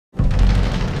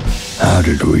How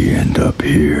did we end up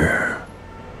here?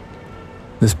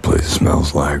 This place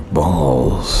smells like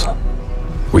balls.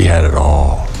 We had it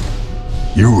all.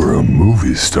 You were a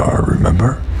movie star,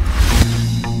 remember?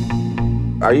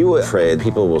 Are you afraid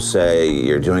people will say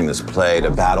you're doing this play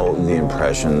to battle the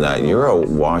impression that you're a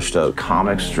washed-up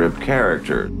comic strip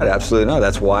character? Absolutely not.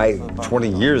 That's why 20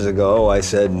 years ago I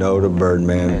said no to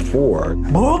Birdman 4.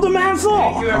 Birdman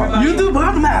 4? You do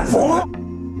Birdman 4?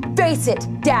 Face it,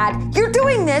 Dad. You're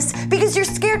doing this because you're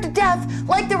scared to death,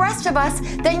 like the rest of us,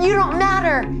 that you don't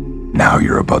matter. Now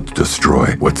you're about to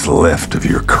destroy what's left of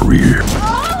your career.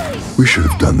 We should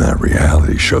have done that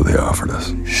reality show they offered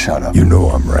us. Shut up. You know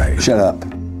I'm right. Shut up.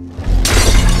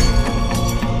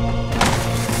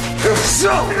 You're so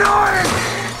annoying!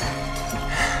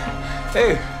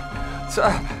 Hey,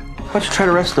 why don't you try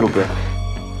to rest a little bit?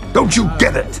 Don't you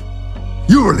get it?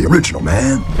 You were the original,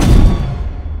 man.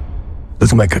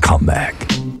 Let's make a comeback.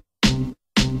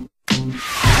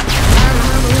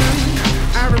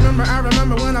 I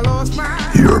remember when I lost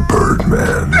my... You're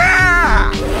Birdman.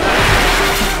 Ah!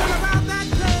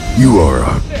 You are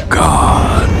a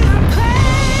god.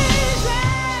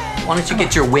 Why don't you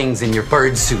get your wings and your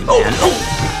bird suit, man?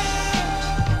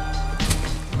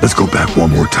 Let's go back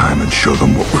one more time and show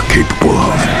them what we're capable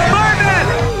of. Birdman!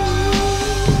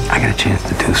 I got a chance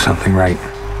to do something right.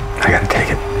 I gotta take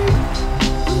it.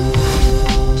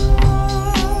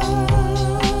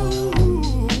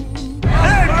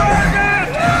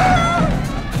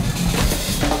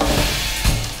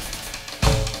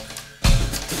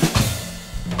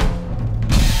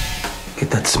 Get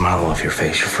that smile off your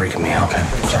face. You're freaking me out. Okay,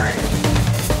 sorry.